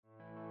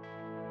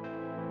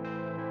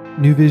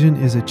New Vision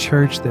is a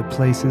church that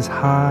places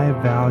high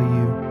value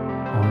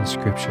on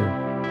Scripture.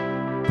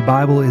 The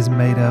Bible is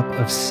made up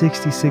of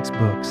 66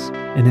 books,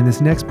 and in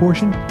this next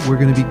portion, we're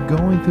going to be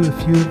going through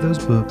a few of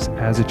those books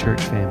as a church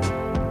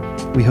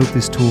family. We hope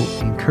this tool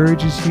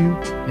encourages you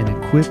and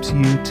equips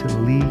you to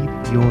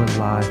lead your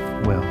life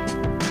well.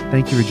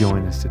 Thank you for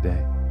joining us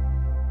today.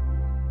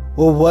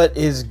 Well, what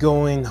is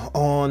going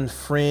on,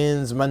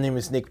 friends? My name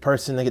is Nick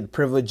Person. I get the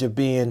privilege of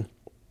being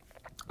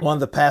one of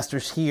the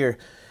pastors here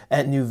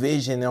at New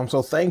Vision. And I'm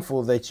so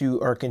thankful that you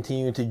are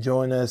continuing to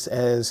join us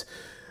as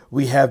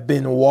we have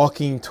been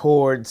walking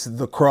towards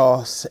the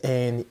cross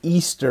and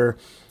Easter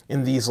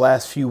in these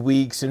last few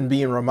weeks, and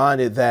being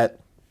reminded that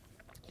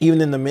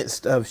even in the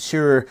midst of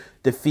sure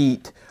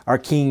defeat, our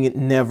King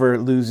never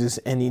loses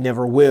and he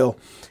never will.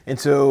 And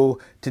so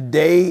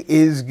today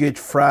is Good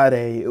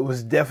Friday. It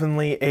was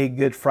definitely a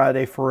Good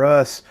Friday for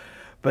us,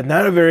 but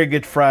not a very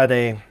good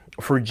Friday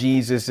for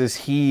Jesus as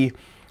he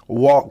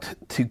walked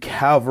to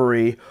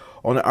Calvary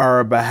on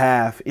our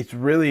behalf. It's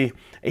really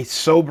a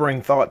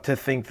sobering thought to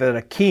think that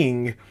a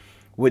king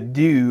would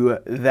do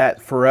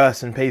that for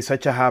us and pay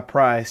such a high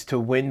price to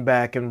win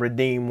back and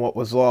redeem what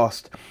was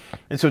lost.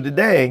 And so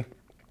today,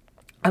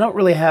 I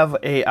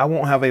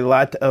won't have a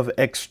lot of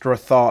extra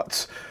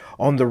thoughts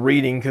on the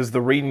reading because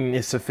the reading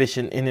is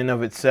sufficient in and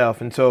of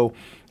itself. And so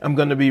I'm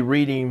going to be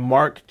reading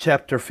Mark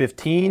chapter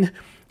 15,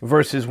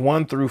 verses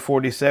 1 through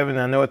 47.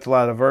 I know it's a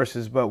lot of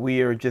verses, but we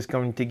are just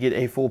going to get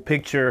a full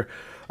picture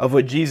of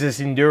what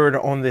Jesus endured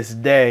on this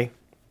day.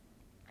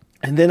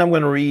 And then I'm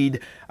going to read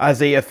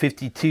Isaiah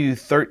 52,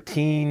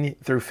 13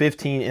 through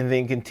 15, and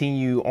then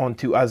continue on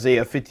to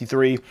Isaiah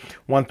 53,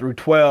 1 through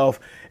 12.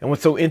 And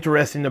what's so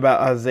interesting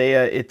about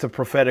Isaiah, it's a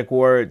prophetic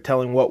word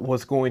telling what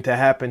was going to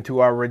happen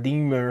to our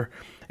Redeemer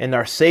and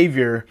our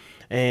Savior.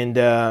 And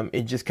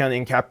it just kind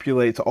of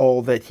encapsulates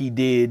all that he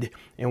did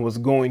and was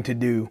going to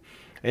do.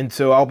 And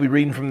so I'll be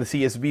reading from the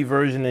CSB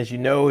version. As you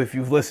know, if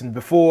you've listened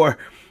before,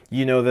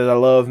 you know that I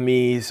love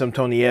me some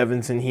Tony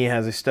Evans, and he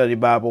has a study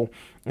Bible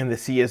in the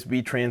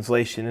CSB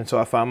translation. And so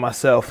I find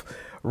myself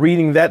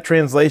reading that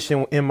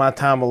translation in my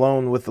time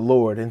alone with the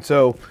Lord. And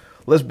so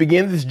let's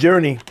begin this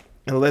journey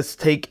and let's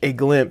take a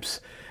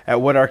glimpse at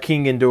what our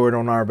King endured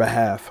on our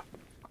behalf.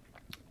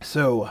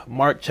 So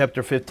Mark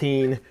chapter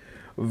 15,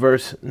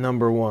 verse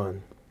number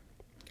 1.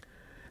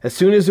 As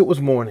soon as it was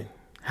morning,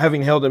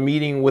 having held a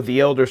meeting with the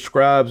elder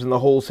scribes and the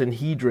whole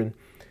Sanhedrin,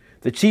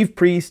 the chief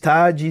priests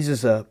tied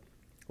Jesus up,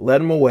 led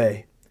him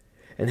away,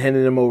 and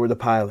handed him over to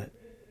Pilate.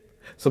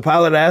 So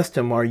Pilate asked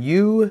him, "Are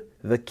you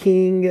the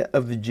king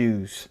of the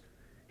Jews?"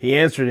 He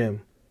answered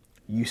him,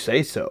 "You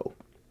say so."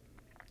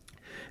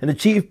 And the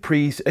chief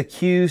priests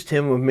accused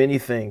him of many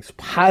things.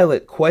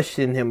 Pilate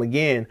questioned him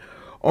again,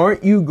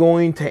 "Aren't you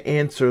going to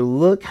answer?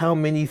 Look how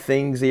many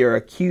things they are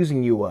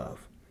accusing you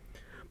of."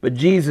 But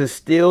Jesus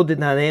still did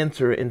not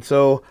answer, and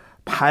so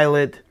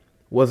Pilate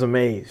was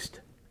amazed.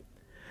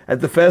 At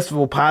the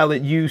festival,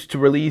 Pilate used to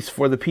release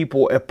for the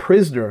people a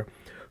prisoner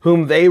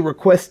whom they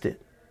requested.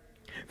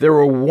 There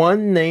were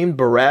one named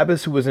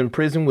Barabbas who was in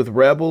prison with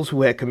rebels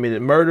who had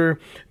committed murder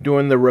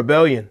during the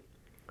rebellion.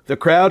 The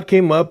crowd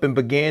came up and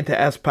began to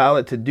ask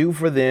Pilate to do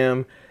for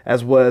them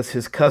as was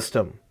his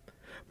custom.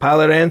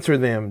 Pilate answered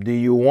them, "Do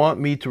you want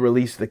me to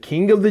release the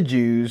king of the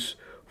Jews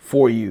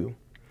for you?"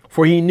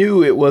 For he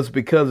knew it was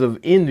because of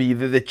envy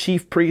that the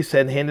chief priests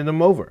had handed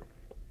him over.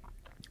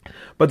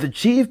 But the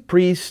chief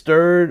priests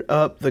stirred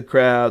up the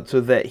crowd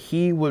so that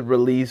he would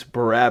release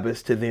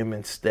Barabbas to them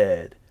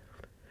instead.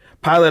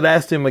 Pilate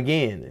asked him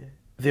again,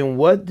 "Then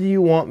what do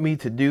you want me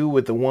to do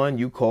with the one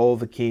you call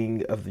the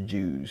king of the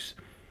Jews?"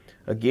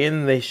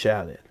 Again they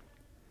shouted,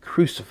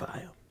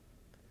 "Crucify him."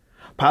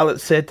 Pilate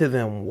said to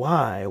them,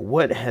 "Why?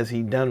 What has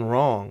he done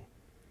wrong?"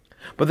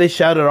 But they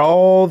shouted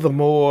all the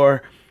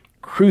more,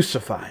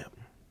 "Crucify him."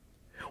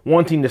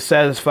 Wanting to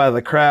satisfy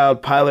the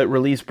crowd, Pilate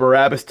released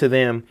Barabbas to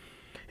them,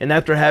 and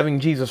after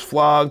having Jesus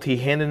flogged, he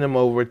handed him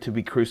over to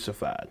be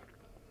crucified.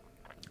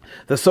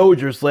 The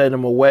soldiers led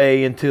him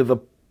away into the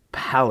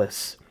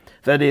palace,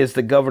 that is,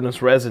 the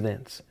governor's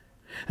residence,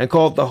 and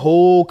called the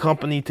whole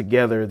company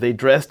together. They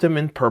dressed him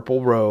in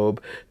purple robe,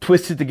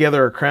 twisted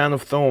together a crown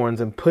of thorns,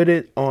 and put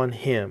it on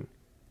him.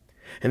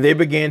 And they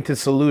began to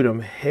salute him,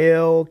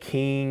 "Hail,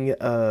 King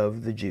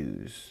of the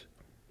Jews."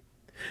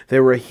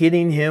 They were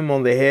hitting him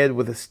on the head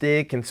with a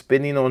stick and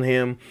spitting on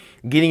him.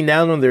 Getting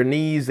down on their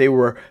knees, they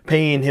were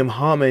paying him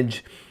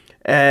homage.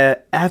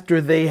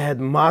 After they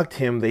had mocked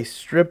him, they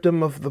stripped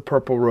him of the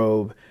purple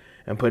robe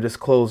and put his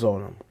clothes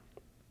on him.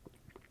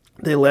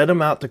 They led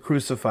him out to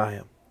crucify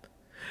him.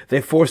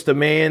 They forced a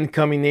man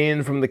coming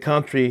in from the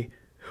country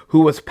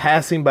who was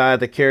passing by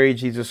to carry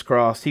Jesus'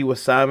 cross. He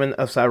was Simon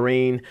of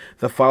Cyrene,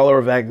 the follower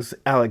of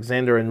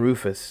Alexander and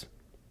Rufus.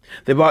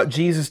 They brought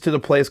Jesus to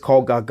the place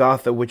called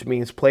Golgotha, which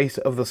means place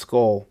of the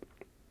skull.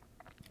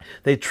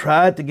 They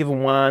tried to give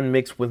him wine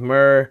mixed with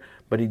myrrh,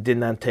 but he did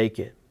not take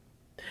it.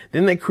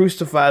 Then they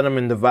crucified him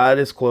and divided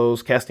his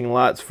clothes, casting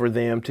lots for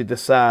them to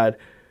decide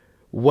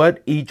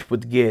what each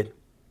would get.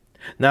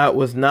 Now it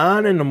was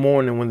 9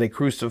 a.m. when they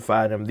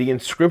crucified him. The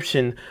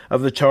inscription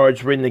of the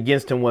charge written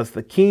against him was,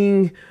 "The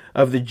King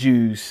of the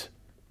Jews."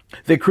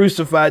 They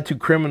crucified 2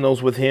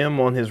 criminals with him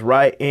on his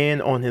right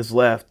and on his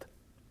left.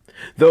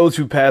 Those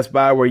who passed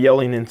by were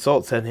yelling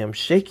insults at him,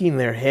 shaking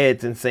their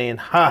heads and saying,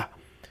 "Ha!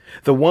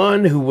 The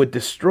one who would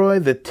destroy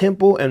the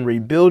temple and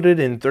rebuild it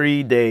in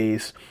 3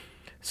 days.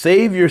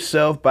 Save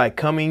yourself by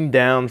coming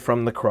down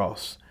from the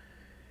cross."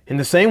 In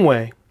the same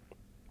way,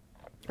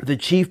 the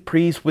chief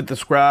priests with the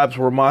scribes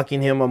were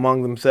mocking him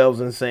among themselves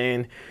and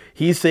saying,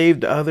 "He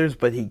saved others,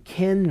 but he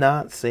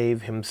cannot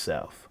save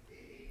himself.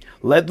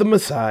 Let the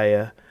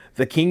Messiah,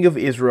 the King of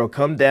Israel,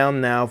 come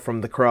down now from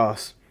the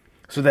cross,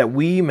 so that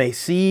we may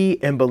see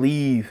and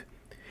believe."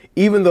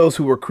 Even those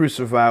who were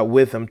crucified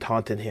with him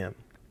taunted him.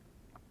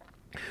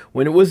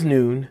 When it was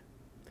noon,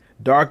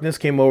 darkness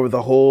came over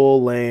the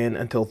whole land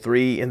until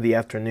 3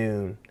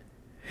 p.m.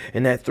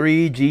 And at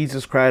 3,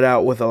 Jesus cried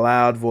out with a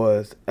loud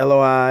voice,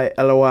 "Eloi,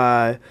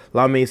 Eloi,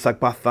 lama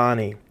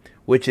sabachthani,"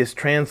 which is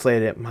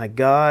translated, my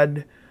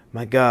God,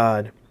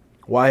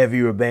 why have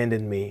you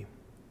abandoned me?"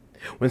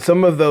 When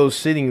some of those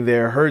sitting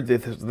there heard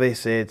this, they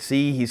said,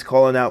 "See, he's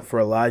calling out for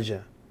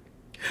Elijah."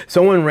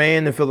 Someone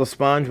ran and filled a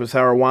sponge with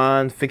sour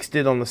wine, fixed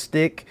it on a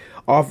stick,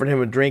 offered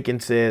him a drink,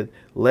 and said,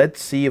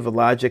 "Let's see if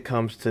Elijah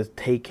comes to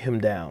take him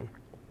down."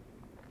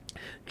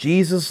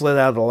 Jesus let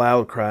out a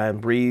loud cry and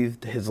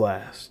breathed his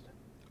last.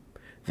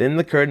 Then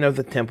the curtain of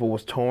the temple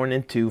was torn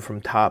in two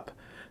from top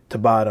to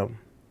bottom.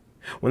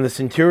 When the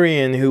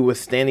centurion who was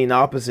standing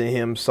opposite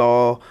him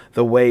saw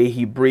the way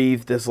he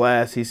breathed his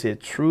last, he said,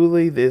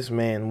 "Truly this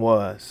man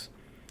was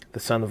the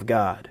Son of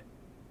God."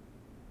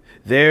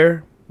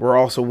 There were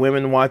also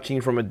women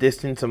watching from a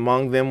distance.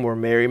 Among them were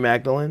Mary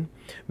Magdalene,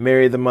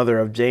 Mary the mother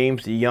of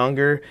James the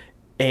younger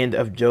and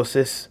of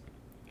Joseph,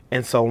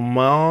 and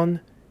Salmon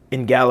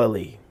in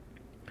Galilee.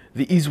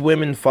 These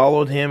women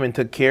followed him and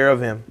took care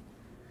of him.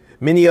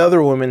 Many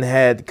other women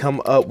had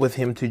come up with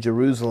him to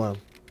Jerusalem.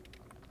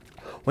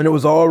 When it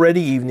was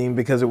already evening,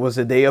 because it was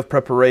the day of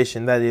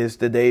preparation, that is,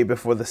 the day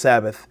before the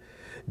Sabbath,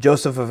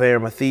 Joseph of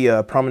Arimathea,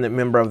 a prominent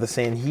member of the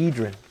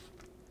Sanhedrin,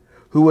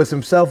 who was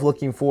himself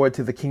looking forward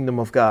to the kingdom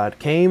of God,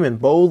 came and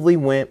boldly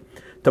went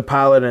to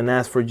Pilate and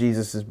asked for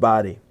Jesus'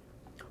 body.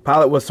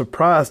 Pilate was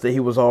surprised that he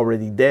was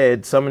already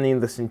dead. Summoning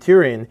the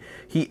centurion,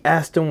 he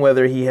asked him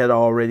whether he had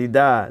already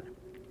died.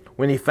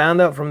 When he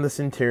found out from the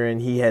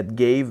centurion, he had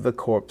gave the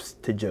corpse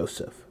to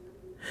Joseph.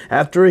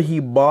 After he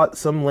bought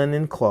some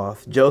linen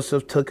cloth,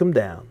 Joseph took him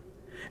down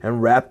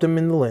and wrapped him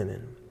in the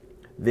linen.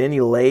 Then he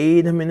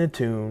laid him in a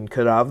tomb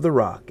cut out of the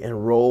rock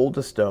and rolled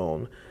a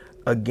stone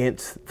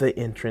against the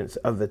entrance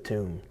of the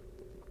tomb.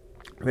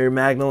 Mary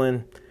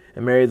Magdalene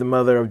and Mary the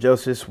mother of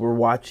Joseph were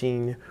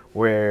watching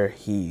where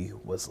he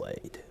was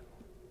laid.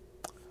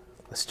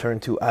 Let's turn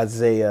to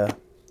Isaiah,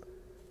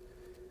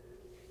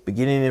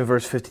 beginning in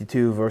verse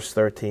 52, verse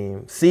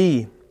 13.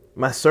 "See,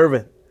 my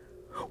servant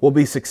will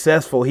be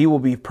successful. He will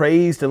be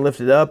praised and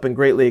lifted up and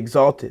greatly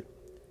exalted.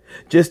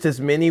 Just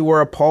as many were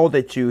appalled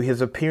at you,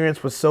 his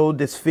appearance was so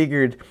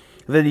disfigured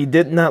that he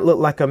did not look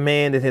like a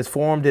man, and his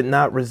form did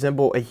not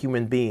resemble a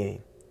human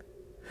being.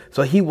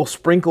 So he will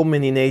sprinkle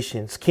many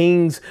nations.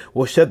 Kings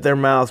will shut their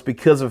mouths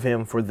because of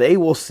him, for they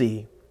will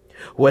see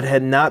what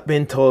had not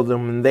been told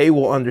them, and they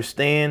will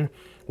understand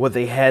what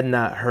they had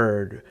not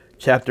heard."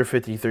 Chapter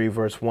 53,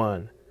 verse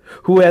 1.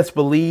 "Who has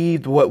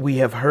believed what we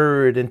have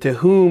heard, and to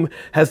whom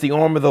has the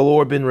arm of the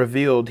Lord been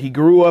revealed? He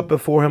grew up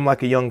before him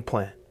like a young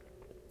plant,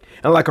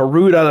 and like a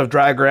root out of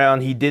dry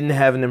ground. He didn't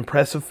have an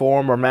impressive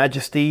form or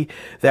majesty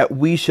that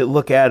we should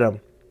look at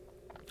him,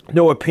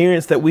 no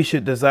appearance that we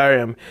should desire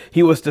him.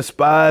 He was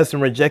despised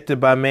and rejected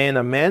by man,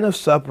 a man of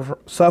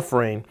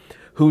suffering,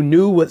 who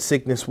knew what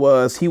sickness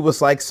was. He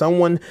was like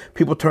someone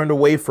people turned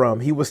away from.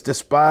 He was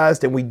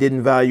despised, and we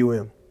didn't value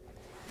him.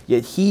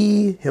 Yet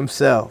he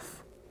himself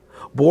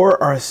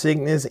bore our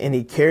sickness, and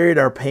he carried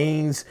our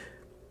pains.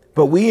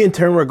 But we in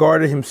turn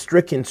regarded him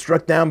stricken,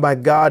 struck down by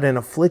God, and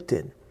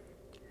afflicted.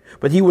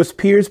 But he was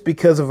pierced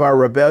because of our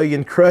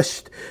rebellion,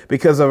 crushed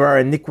because of our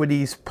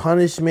iniquities.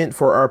 Punishment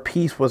for our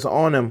peace was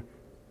on him,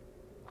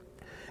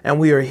 and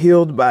we are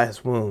healed by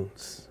his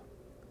wounds.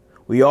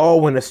 We all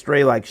went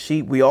astray like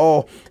sheep. We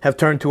all have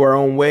turned to our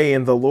own way,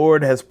 and the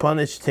Lord has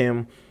punished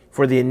him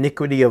for the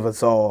iniquity of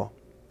us all.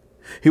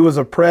 He was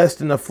oppressed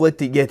and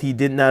afflicted, yet he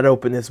did not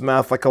open his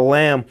mouth. Like a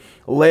lamb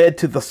led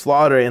to the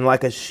slaughter, and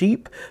like a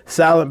sheep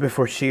silent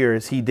before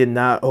shearers, he did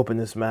not open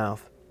his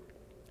mouth.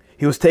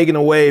 He was taken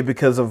away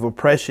because of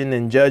oppression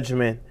and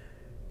judgment,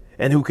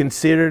 and who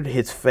considered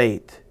his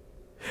fate?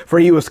 For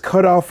he was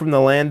cut off from the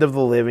land of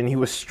the living. He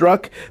was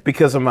struck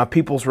because of my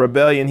people's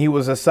rebellion. He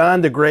was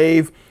assigned a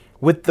grave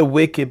with the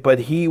wicked,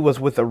 but he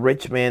was with a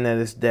rich man at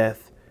his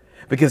death,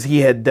 because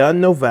he had done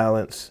no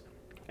violence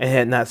and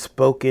had not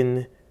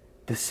spoken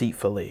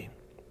deceitfully.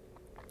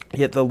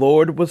 Yet the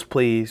Lord was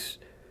pleased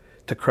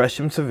to crush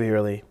him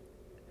severely.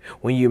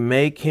 When you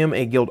make him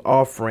a guilt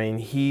offering,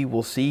 he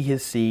will see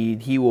his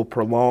seed. He will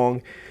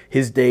prolong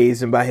his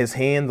days, and by his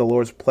hand the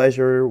Lord's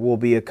pleasure will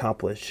be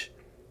accomplished.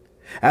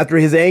 After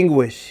his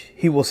anguish,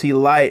 he will see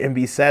light and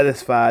be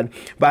satisfied.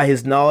 By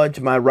his knowledge,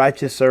 my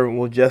righteous servant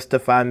will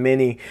justify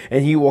many,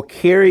 and he will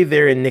carry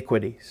their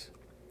iniquities.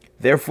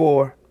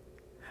 Therefore,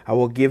 I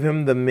will give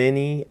him the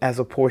many as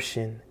a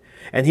portion,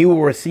 and he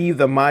will receive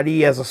the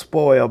mighty as a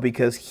spoil,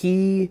 because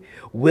he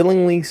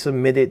willingly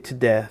submitted to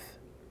death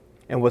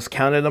and was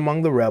counted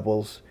among the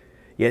rebels.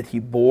 Yet he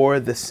bore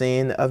the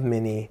sin of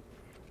many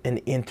and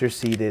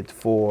interceded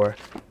for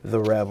the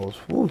rebels.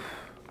 Whew.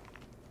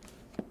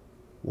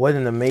 What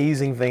an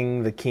amazing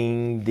thing the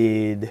King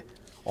did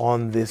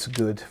on this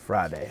Good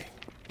Friday.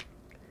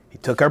 He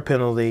took our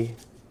penalty,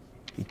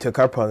 he took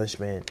our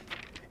punishment,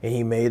 and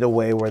he made a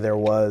way where there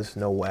was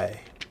no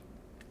way.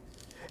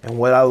 And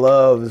what I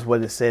love is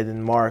what it said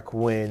in Mark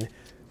when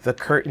the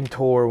curtain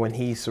tore when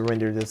he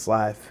surrendered his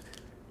life.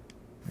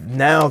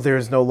 Now there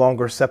is no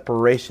longer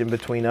separation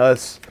between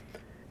us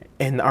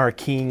and our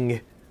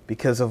King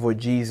because of what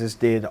Jesus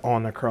did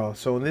on the cross.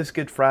 So on this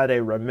Good Friday,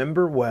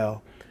 remember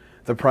well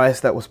the price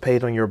that was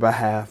paid on your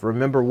behalf.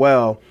 Remember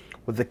well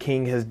what the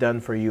King has done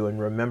for you, and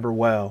remember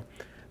well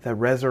that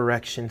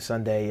Resurrection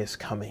Sunday is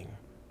coming.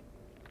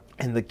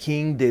 And the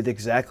King did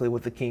exactly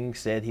what the King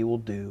said he will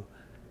do.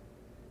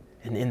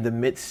 And in the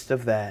midst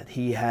of that,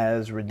 he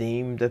has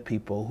redeemed a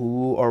people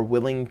who are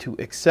willing to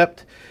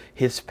accept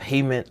his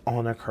payment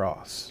on a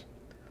cross.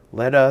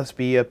 Let us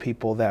be a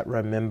people that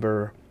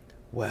remember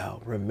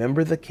well.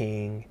 Remember the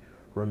King.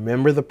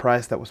 Remember the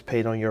price that was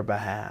paid on your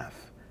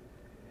behalf.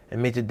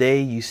 And may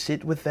today you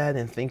sit with that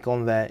and think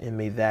on that, and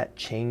may that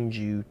change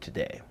you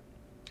today.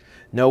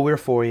 Know we're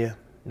for you.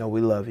 Know we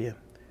love you.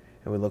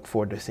 And we look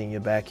forward to seeing you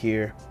back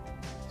here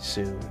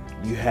soon.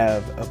 You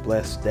have a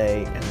blessed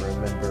day, and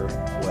remember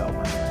well,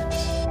 my friends.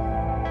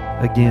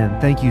 Again,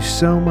 thank you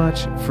so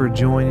much for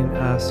joining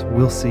us.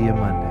 We'll see you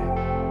Monday.